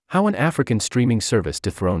How an African streaming service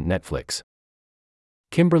dethroned Netflix.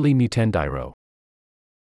 Kimberly Mutendiro.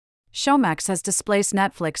 Showmax has displaced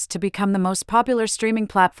Netflix to become the most popular streaming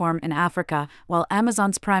platform in Africa, while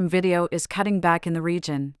Amazon's Prime Video is cutting back in the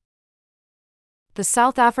region. The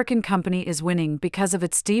South African company is winning because of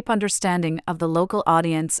its deep understanding of the local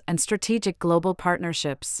audience and strategic global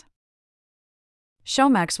partnerships.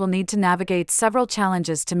 Showmax will need to navigate several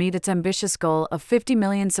challenges to meet its ambitious goal of 50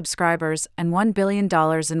 million subscribers and $1 billion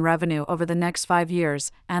in revenue over the next 5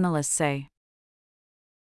 years, analysts say.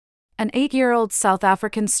 An 8-year-old South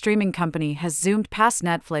African streaming company has zoomed past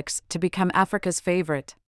Netflix to become Africa's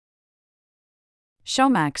favorite.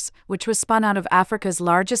 Showmax, which was spun out of Africa's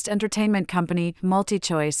largest entertainment company,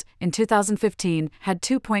 MultiChoice, in 2015, had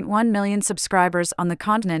 2.1 million subscribers on the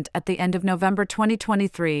continent at the end of November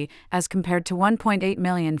 2023, as compared to 1.8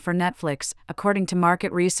 million for Netflix, according to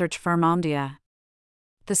market research firm Omdia.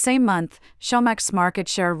 The same month, Showmax's market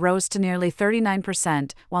share rose to nearly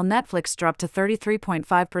 39%, while Netflix dropped to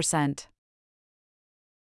 33.5%.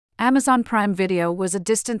 Amazon Prime Video was a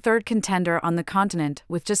distant third contender on the continent,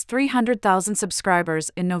 with just 300,000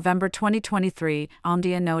 subscribers in November 2023,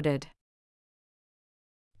 Omdia noted.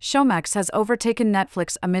 Showmax has overtaken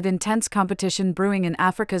Netflix amid intense competition brewing in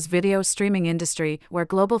Africa's video streaming industry, where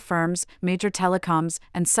global firms, major telecoms,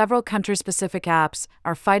 and several country-specific apps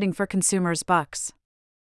are fighting for consumers' bucks.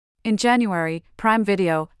 In January, Prime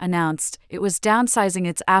Video announced it was downsizing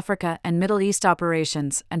its Africa and Middle East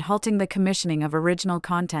operations and halting the commissioning of original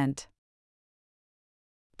content.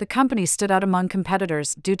 The company stood out among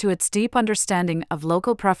competitors due to its deep understanding of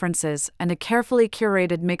local preferences and a carefully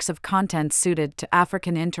curated mix of content suited to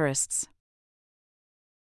African interests.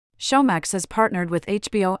 Showmax has partnered with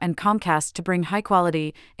HBO and Comcast to bring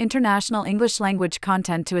high-quality, international English-language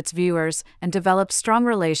content to its viewers and develop strong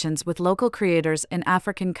relations with local creators in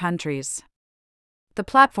African countries. The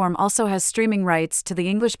platform also has streaming rights to the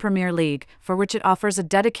English Premier League, for which it offers a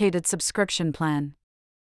dedicated subscription plan.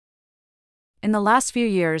 In the last few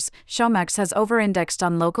years, Showmax has over-indexed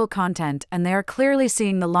on local content, and they are clearly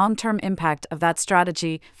seeing the long-term impact of that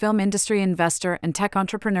strategy, film industry investor and tech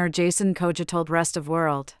entrepreneur Jason Koja told Rest of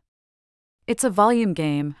World. It's a volume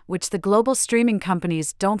game, which the global streaming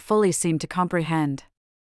companies don't fully seem to comprehend.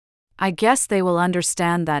 I guess they will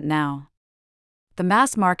understand that now. The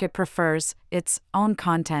mass market prefers its own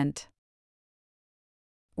content.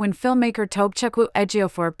 When filmmaker Tobechukwu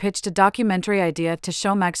Ejiofor pitched a documentary idea to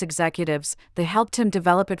Showmax executives, they helped him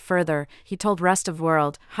develop it further, he told Rest of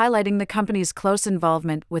World, highlighting the company's close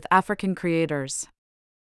involvement with African creators.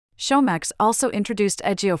 Showmax also introduced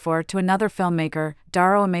Ejiofor to another filmmaker,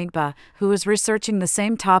 Daro Amegba, who was researching the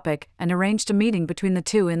same topic, and arranged a meeting between the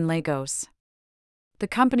two in Lagos. The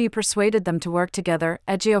company persuaded them to work together,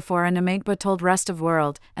 Ejiofor and Amegba told Rest of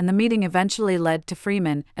World, and the meeting eventually led to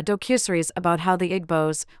Freeman, a docuseries about how the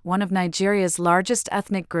Igbos, one of Nigeria's largest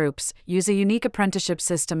ethnic groups, use a unique apprenticeship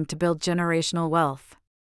system to build generational wealth.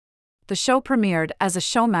 The show premiered as a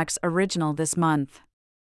Showmax original this month.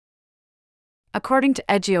 According to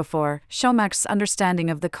Ejiofor, Showmax's understanding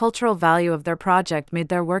of the cultural value of their project made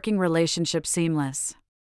their working relationship seamless.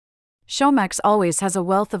 Showmax always has a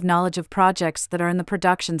wealth of knowledge of projects that are in the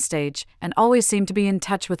production stage, and always seem to be in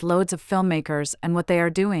touch with loads of filmmakers and what they are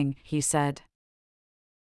doing, he said.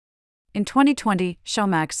 In 2020,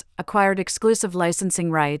 Showmax acquired exclusive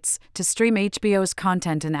licensing rights to stream HBO's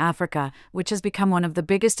content in Africa, which has become one of the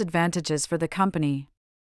biggest advantages for the company.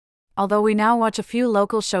 Although we now watch a few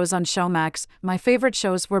local shows on Showmax, my favorite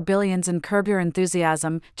shows were Billions and Curb Your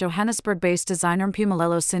Enthusiasm, Johannesburg-based designer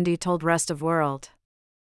Mpumelelo Cindy told Rest of World.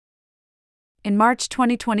 In March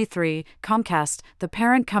 2023, Comcast, the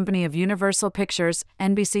parent company of Universal Pictures,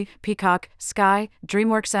 NBC, Peacock, Sky,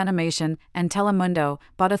 DreamWorks Animation, and Telemundo,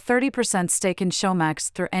 bought a 30% stake in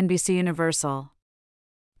Showmax through NBC Universal.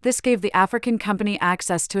 This gave the African company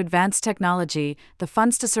access to advanced technology, the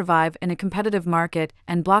funds to survive in a competitive market,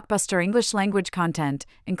 and blockbuster English-language content,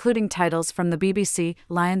 including titles from the BBC,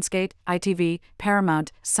 Lionsgate, ITV,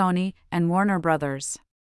 Paramount, Sony, and Warner Bros.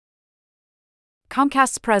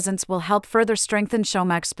 Comcast's presence will help further strengthen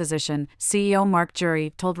Showmax's position, CEO Mark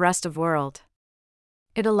Jury told Rest of World.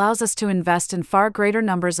 It allows us to invest in far greater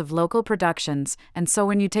numbers of local productions, and so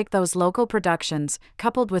when you take those local productions,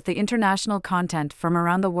 coupled with the international content from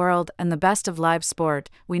around the world and the best of live sport,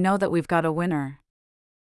 we know that we've got a winner.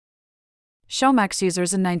 Showmax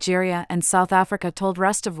users in Nigeria and South Africa told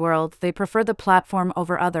Rest of World they prefer the platform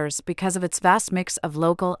over others because of its vast mix of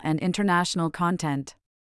local and international content.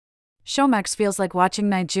 Showmax feels like watching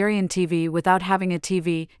Nigerian TV without having a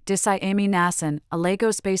TV, Disai Amy Nasson, a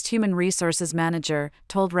Lagos-based human resources manager,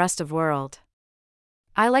 told Rest of World.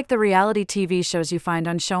 I like the reality TV shows you find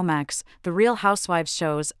on Showmax, the Real Housewives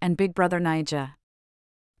shows, and Big Brother Naija.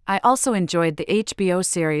 I also enjoyed the HBO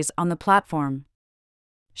series on the platform.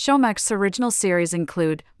 Showmax's original series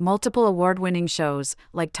include multiple award-winning shows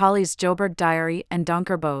like Tolly's Joburg Diary and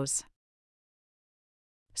Donkerbos.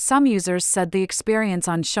 Some users said the experience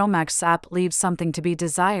on Showmax app leaves something to be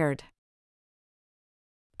desired.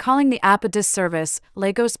 Calling the app a disservice,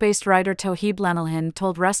 Lagos-based writer Toheeb Lenilhan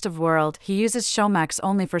told Rest of World he uses Showmax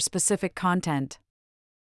only for specific content.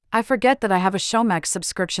 I forget that I have a Showmax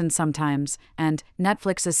subscription sometimes, and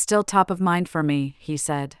Netflix is still top of mind for me, he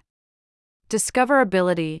said.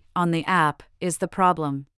 Discoverability on the app is the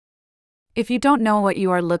problem. If you don't know what you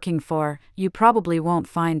are looking for, you probably won't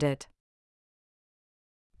find it.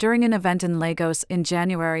 During an event in Lagos in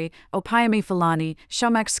January, Opayemi Fulani,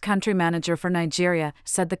 Showmax country manager for Nigeria,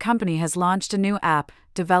 said the company has launched a new app,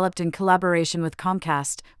 developed in collaboration with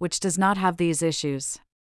Comcast, which does not have these issues.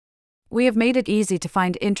 We have made it easy to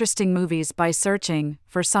find interesting movies by searching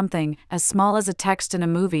for something as small as a text in a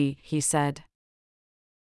movie, he said.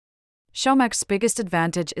 Showmax's biggest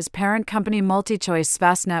advantage is parent company MultiChoice's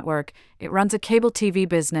vast network. It runs a cable TV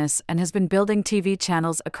business and has been building TV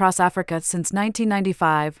channels across Africa since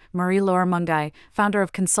 1995, Marie-Laure Mungai, founder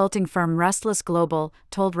of consulting firm Restless Global,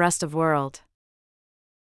 told Rest of World.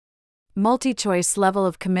 MultiChoice's level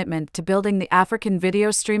of commitment to building the African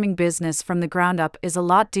video streaming business from the ground up is a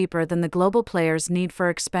lot deeper than the global players' need for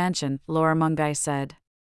expansion, Laura Mungai said.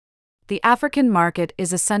 The African market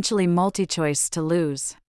is essentially MultiChoice to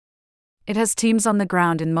lose. It has teams on the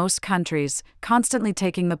ground in most countries, constantly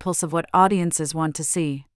taking the pulse of what audiences want to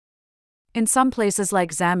see. In some places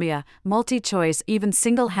like Zambia, MultiChoice even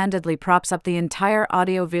single-handedly props up the entire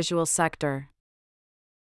audio-visual sector.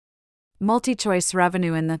 MultiChoice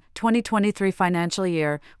revenue in the 2023 financial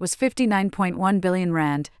year was 59.1 billion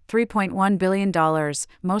rand, $3.1 billion,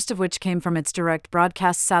 most of which came from its direct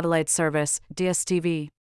broadcast satellite service, DSTV.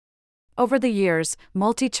 Over the years,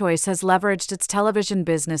 MultiChoice has leveraged its television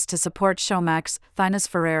business to support Showmax, Thinus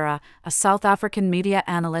Ferreira, a South African media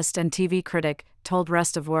analyst and TV critic, told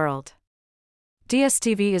Rest of World.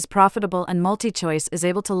 DSTV is profitable and MultiChoice is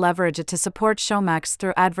able to leverage it to support Showmax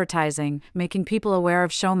through advertising, making people aware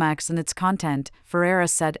of Showmax and its content, Ferreira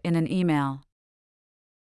said in an email.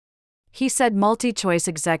 He said MultiChoice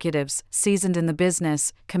executives, seasoned in the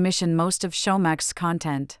business, commission most of Showmax's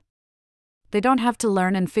content. They don't have to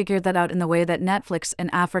learn and figure that out in the way that Netflix in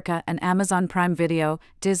Africa and Amazon Prime Video,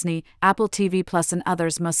 Disney, Apple TV Plus and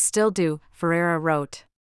others must still do, Ferreira wrote.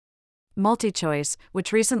 MultiChoice,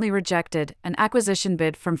 which recently rejected an acquisition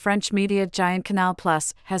bid from French media giant Canal+,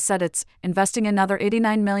 has said it's investing another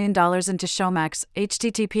 $89 million into Showmax.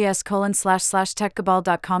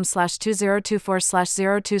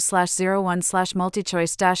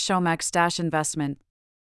 https://techgabal.com/2024/02/01/multichoice-showmax-investment.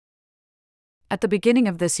 At the beginning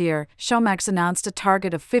of this year, Showmax announced a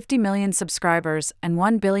target of 50 million subscribers and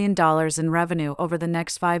 $1 billion in revenue over the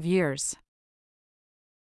next 5 years.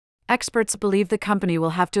 Experts believe the company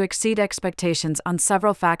will have to exceed expectations on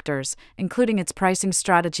several factors, including its pricing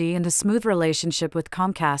strategy and a smooth relationship with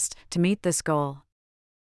Comcast, to meet this goal.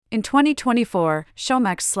 In 2024,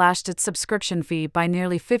 Showmax slashed its subscription fee by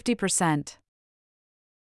nearly 50%.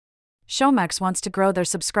 Showmax wants to grow their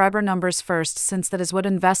subscriber numbers first, since that is what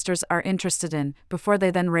investors are interested in, before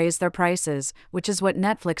they then raise their prices, which is what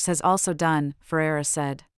Netflix has also done, Ferreira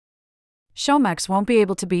said. Showmax won't be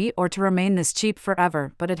able to be or to remain this cheap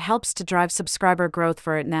forever, but it helps to drive subscriber growth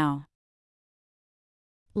for it now.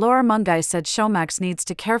 Laura Mungai said Showmax needs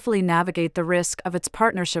to carefully navigate the risk of its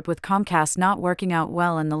partnership with Comcast not working out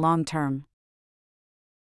well in the long term.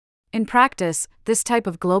 In practice, this type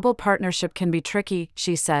of global partnership can be tricky,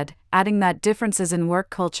 she said, adding that differences in work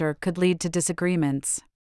culture could lead to disagreements.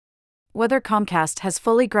 Whether Comcast has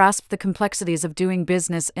fully grasped the complexities of doing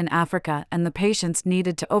business in Africa and the patience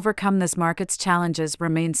needed to overcome this market's challenges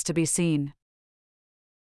remains to be seen.